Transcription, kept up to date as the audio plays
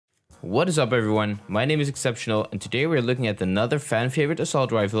What is up everyone, my name is Xsebtional and today we're looking at another fan favorite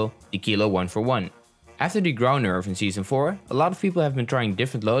assault rifle, the Kilo 141. After the Grau nerf in Season 4, a lot of people have been trying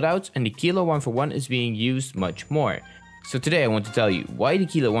different loadouts and the Kilo 141 is being used much more. So today I want to tell you why the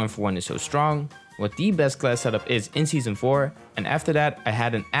Kilo 141 is so strong, what the best class setup is in Season 4, and after that I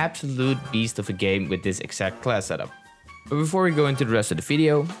had an absolute beast of a game with this exact class setup. But before we go into the rest of the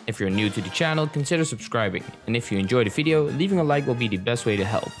video, if you're new to the channel, consider subscribing, and if you enjoyed the video, leaving a like will be the best way to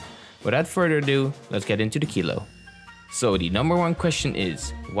help. Without further ado, let's get into the Kilo. So the number one question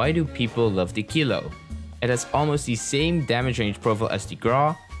is, why do people love the Kilo? It has almost the same damage range profile as the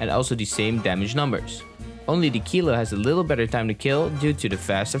Grau and also the same damage numbers. Only the Kilo has a little better time to kill due to the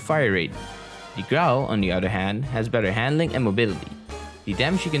faster fire rate. The Grau, on the other hand, has better handling and mobility. The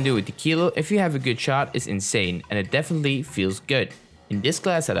damage you can do with the Kilo if you have a good shot is insane and it definitely feels good. In this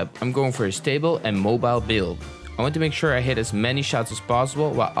class setup, I'm going for a stable and mobile build. I want to make sure I hit as many shots as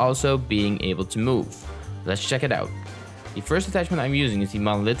possible while also being able to move. Let's check it out. The first attachment I'm using is the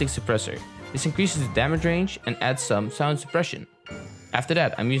monolithic suppressor. This increases the damage range and adds some sound suppression. After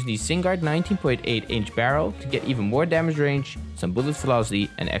that, I'm using the Singuard 19.8 inch barrel to get even more damage range, some bullet velocity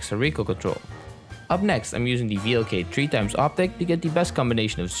and extra recoil control. Up next, I'm using the VLK 3x optic to get the best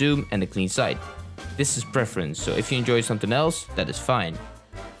combination of zoom and a clean sight. This is preference, so if you enjoy something else, that is fine.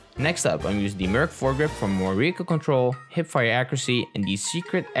 Next up, I'm using the Merc foregrip for more recoil control, hipfire accuracy and the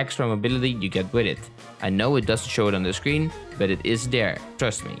secret extra mobility you get with it. I know it doesn't show it on the screen, but it is there,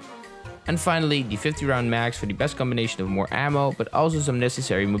 trust me. And finally, the 50 round mags for the best combination of more ammo, but also some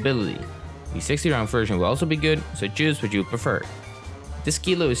necessary mobility. The 60 round version will also be good, so choose what you prefer. This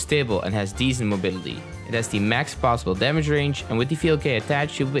Kilo is stable and has decent mobility. It has the max possible damage range, and with the VLK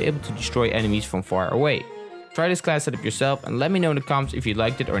attached you'll be able to destroy enemies from far away. Try this class setup yourself and let me know in the comments if you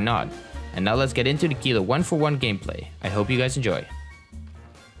liked it or not. And now let's get into the Kilo 141 gameplay. I hope you guys enjoy.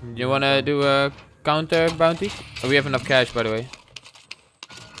 You wanna do a counter bounty? Oh, we have enough cash by the way.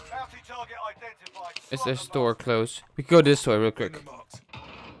 Is the store closed? We can go to this store real quick.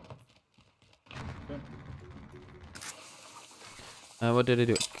 What did I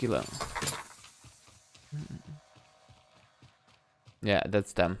do? Kilo. Yeah,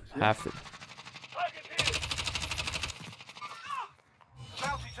 that's them. Half it.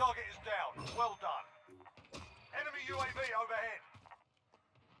 Bounty target is down. Well done. Enemy UAV overhead.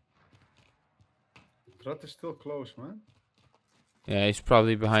 Threat is still close, man. Yeah, he's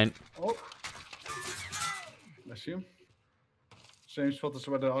probably behind. Oh. I see him. Same spot as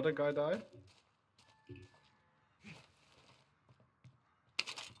where the other guy died.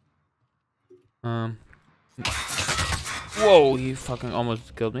 Whoa, he fucking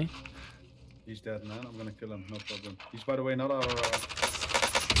almost killed me. He's dead, man. I'm gonna kill him, no problem. He's, by the way, not our...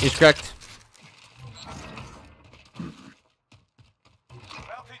 He's cracked. Bounty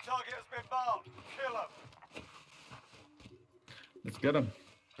target has been marked. Kill him. Let's get him.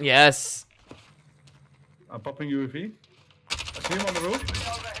 Yes. I'm popping UAV. I see him on the roof.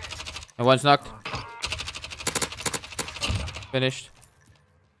 And one's knocked. Finished.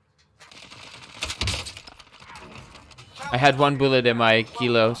 I had one bullet in my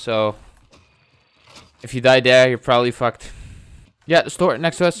Kilo, so if you die there, you're probably fucked. Yeah, the store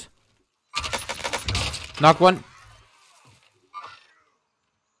next to us. Knock one.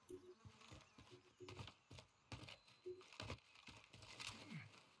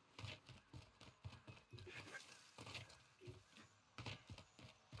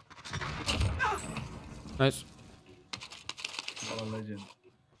 Nice. What a legend.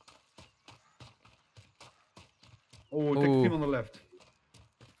 Oh, take the team on the left.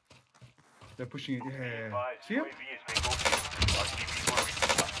 They're pushing it. Yeah. See him?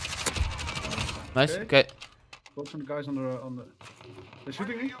 Nice. Okay. Both some guys on the. They're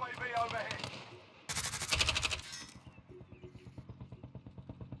shooting me. UAV overhead.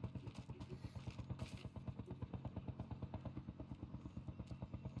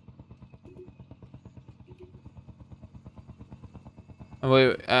 Oh,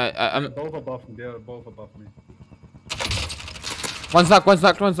 wait, I'm. Both above me. They're both above me. One's knocked. One's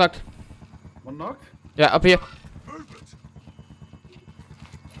knocked. One's knocked. One knocked? Yeah, up here.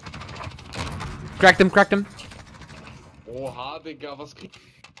 Cracked him. Cracked him. Oha, Digga, was kriegt...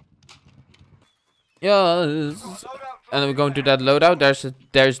 Yes. And then we're going to that loadout.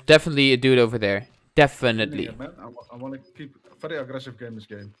 There's definitely a dude over there. Definitely. Yeah, man. I want to keep very aggressive game this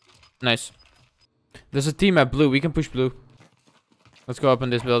game. Nice. There's a team at blue. We can push blue. Let's go up in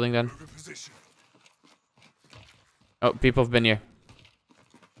this building then. Oh, people have been here.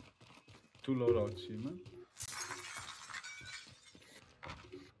 Two loadouts here, man.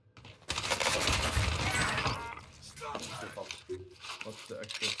 What's the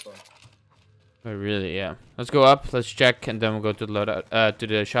extra? Good stuff. But really, yeah. Let's go up. Let's check, and then we'll go to the loadout. To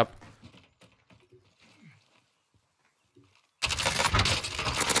the shop.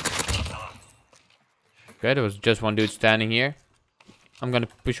 Okay, there was just one dude standing here. I'm gonna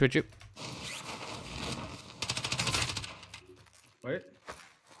push with you. Wait.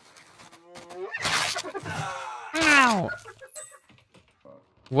 Ow!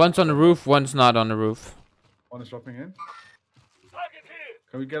 One's on the roof, one's not on the roof. One is dropping in.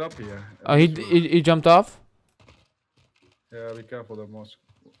 Can we get up here? Oh, he jumped off? Yeah, be careful that moss.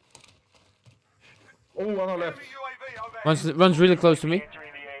 Oh, one on left. Enemy UAV overhead. Runs really close to me.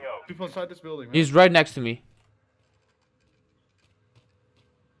 Entering the AO. People inside this building, man. He's right next to me.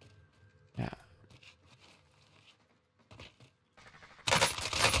 Yeah.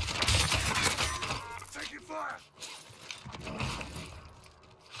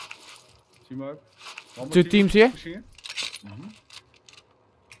 Team up. One more Two team teams here. pushing in.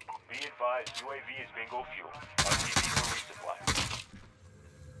 Be advised, UAV is bingo fuel. RTV for resupply.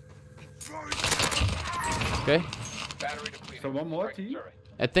 Okay. Battery depleted. So one more team? Sorry.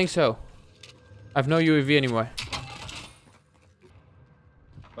 I think so. I've no UAV anymore.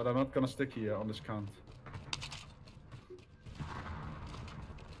 But I'm not gonna stick here on this count.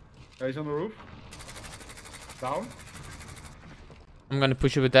 Yeah, he's on the roof. Down. I'm gonna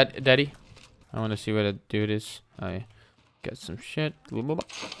push it with that, Daddy. I wanna see where that dude is. I got some shit.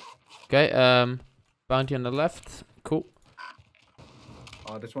 Okay, bounty on the left. Cool.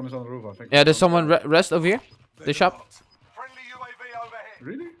 This one is on the roof, I think. Yeah, there's someone rest over here. The shop. Friendly UAV overhead.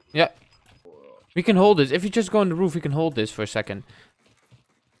 Really? Yeah. We can hold this. If you just go on the roof, we can hold this for a second.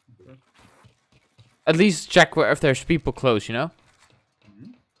 At least check where if there's people close, you know?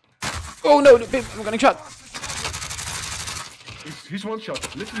 Oh no, I'm getting shot. He's one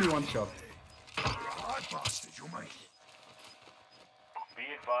shot. Literally one shot. Be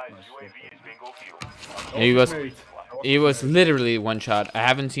advised, UAV is bingo fuel. Yeah, he was literally one shot. I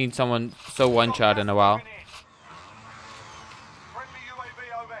haven't seen someone so one shot in a while. Friendly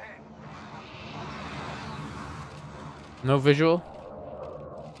UAV overhead. No visual.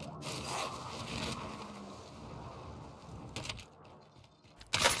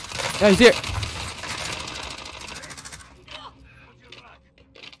 Yeah, he's here.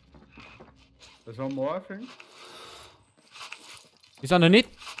 There's one more, I think. He's underneath.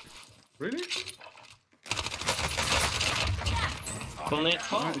 Really?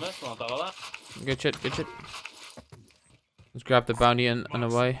 Good shit, good shit. Let's grab the bounty and on the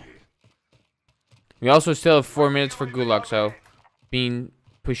way. We also still have 4 minutes for Gulag, so being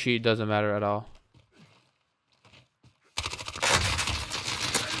pushy doesn't matter at all.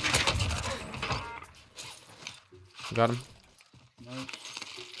 Got him.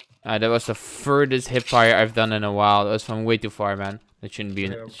 Nice. That was the furthest hip fire I've done in a while. That was from way too far, man. That shouldn't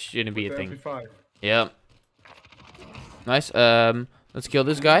be shouldn't be a thing. MP5. Yep. Nice. Let's kill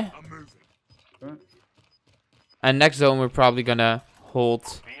this guy. Okay. And next zone we're probably gonna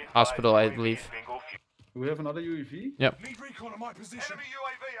hold hospital, I believe. Do we have another UAV? Yep. Need recon on my position. Enemy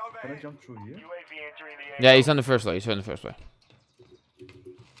UAV Can I overhead. jump through here? UAV entering the AO. Yeah, he's on the first way. He's on the first way.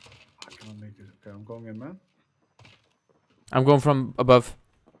 I cannot make this. Okay, I'm going in, man. I'm going from above.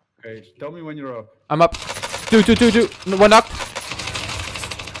 Okay, tell me when you're up. I'm up. Two. One knocked.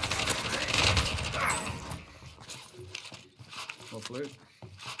 Well played.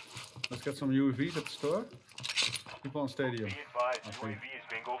 Let's get some UAVs at the store. People on stadium. Be advised, UAV is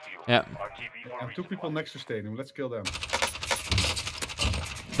bingo fuel. Yeah. RTV for And 2 people resupply. next to stadium. Let's kill them.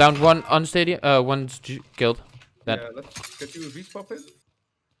 Down one on stadium. One's killed. That. Yeah, let's get UAVs pop in.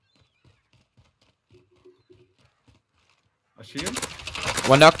 I see him.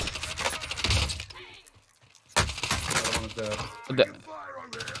 One knocked. The other one is dead.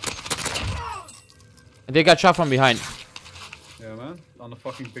 They got shot from behind. Yeah, man. On the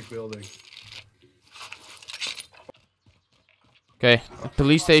fucking big building. Okay.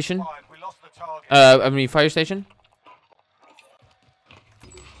 Police station. We lost the target. I mean fire station.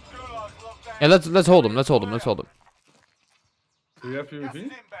 Gulag's locked down. Yeah, let's hold them. Let's hold them. Let's hold them. Do you have UAV?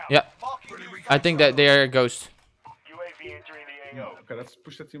 Inbound. Yeah. Marking new I think that they are ghosts. UAV entering the AO. Okay, let's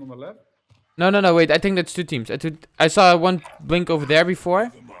push that team on the left. No. Wait. I think that's 2 teams. I saw one blink over there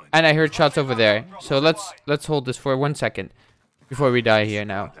before, and I heard shots over there. So let's hold this for 1 second before we die here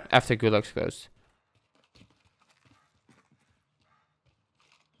now. After Gulag's closed.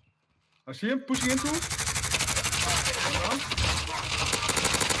 I see him pushing into.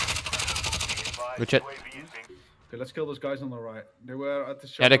 Good shit. Okay, let's kill those guys on the right. They were at the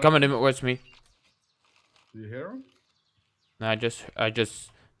shop. Yeah, they're coming towards me. Do you hear them? No, I just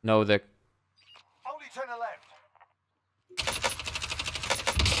know that. Only to the left.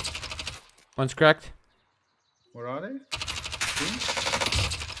 One's cracked. Where are they? Two?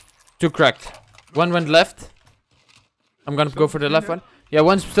 2 cracked. One went left. I'm gonna go for the left one. Yeah,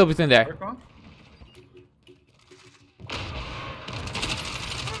 one's still between there. Aircon?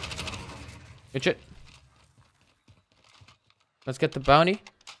 Good shit. Let's get the bounty.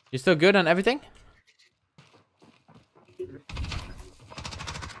 You still good on everything?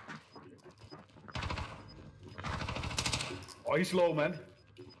 Oh, he's low, man.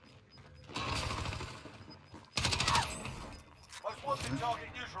 Most wanted target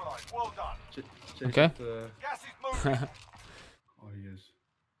neutralized. Well done. Okay. Gas is moving. Oh, he is.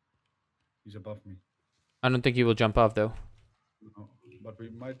 He's above me. I don't think he will jump off though. No, but we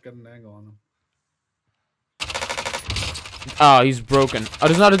might get an angle on him. Oh, he's broken. Oh,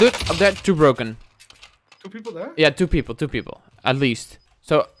 there's another dude up there. 2 broken. 2 people there? Yeah, 2 people. 2 people. At least.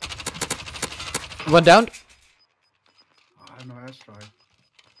 So, one down. Oh, I have no airstrike.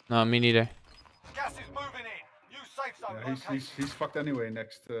 No, me neither. Gas is moving in. New safe zone Yeah, located. he's fucked anyway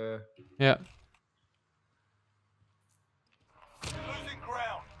next. Yeah. Losing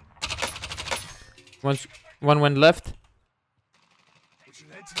ground. One went left.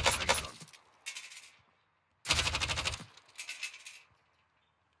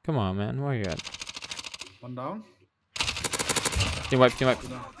 Come on, man. Where you at? One down. Team wipe. Most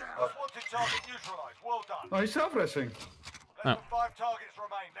wanted target neutralized. Well done. No, he's self-racing. Less Oh. than 5 targets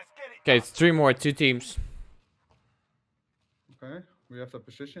remain. Let's get it. Okay, it's 3 more. 2 teams. Okay, we have the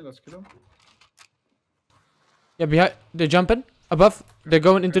position. Let's kill him. Yeah, behind. They're jumping. Above. They're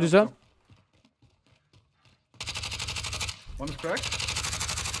going into the zone. One is cracked.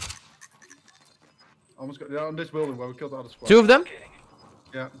 Almost got, yeah, on this building where we killed the other squad. 2 of them.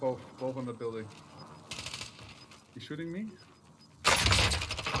 Yeah, both on the building. He's shooting me.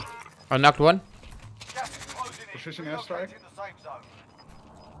 I knocked one. Gas is closing in. Precision Relocating airstrike. the safe zone.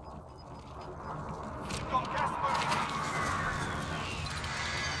 Got gas moving.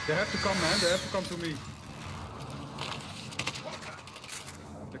 They have to come, man. They have to come to me.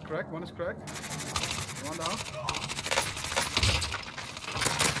 The crack. One is cracked. One down.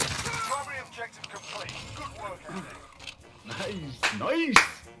 Primary objective complete. Good work, Andy. Nice.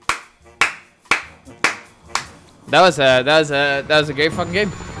 That was a great fucking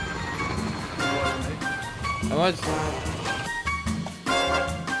game. That was.